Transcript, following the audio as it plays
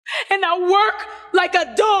and I work like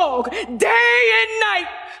a dog day and night,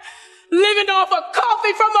 living off a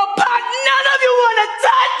coffee from a pot none of you want to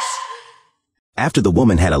touch. After the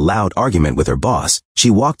woman had a loud argument with her boss, she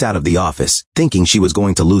walked out of the office, thinking she was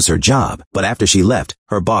going to lose her job. But after she left,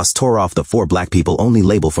 her boss tore off the 4 black people only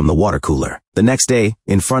label from the water cooler. The next day,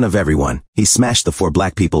 in front of everyone, he smashed the 4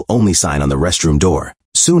 black people only sign on the restroom door.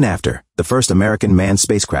 Soon after, the first American manned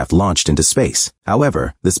spacecraft launched into space.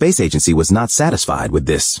 However, the space agency was not satisfied with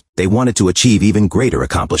this. They wanted to achieve even greater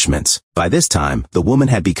accomplishments. By this time, the woman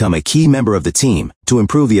had become a key member of the team. To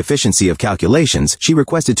improve the efficiency of calculations, she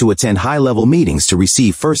requested to attend high-level meetings to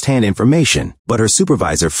receive first-hand information. But her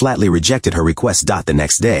supervisor flatly rejected her request. The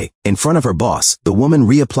next day, in front of her boss, the woman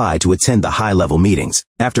reapplied to attend the high-level meetings.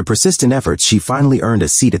 After persistent efforts, she finally earned a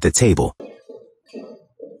seat at the table.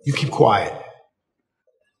 You keep quiet.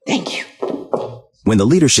 Thank you. When the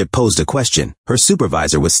leadership posed a question, her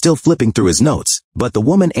supervisor was still flipping through his notes, but the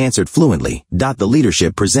woman answered fluently. The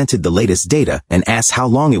leadership presented the latest data and asked how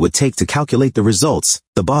long it would take to calculate the results.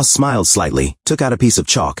 The boss smiled slightly, took out a piece of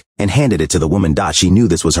chalk, and handed it to the woman. She knew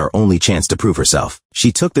this was her only chance to prove herself.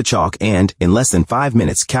 She took the chalk and, in less than 5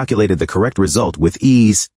 minutes, calculated the correct result with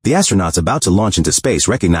ease. The astronauts about to launch into space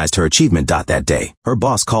recognized her achievement. That day, her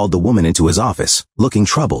boss called the woman into his office, looking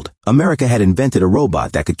troubled. America had invented a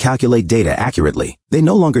robot that could calculate data accurately. They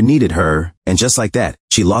no longer needed her, and just like that,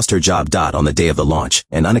 she lost her job. On the day of the launch,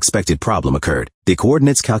 an unexpected problem occurred. The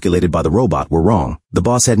coordinates calculated by the robot were wrong. The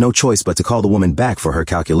boss had no choice but to call the woman back for her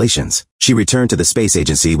calculations. She returned to the space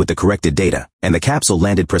agency with the corrected data, and the capsule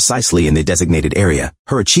landed precisely in the designated area.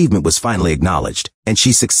 Her achievement was finally acknowledged, and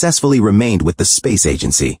she successfully remained with the space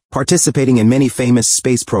agency, participating in many famous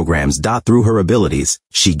space programs. Through her abilities,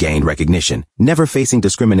 she gained recognition, never facing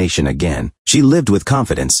discrimination again. She lived with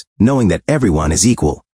confidence, knowing that everyone is equal.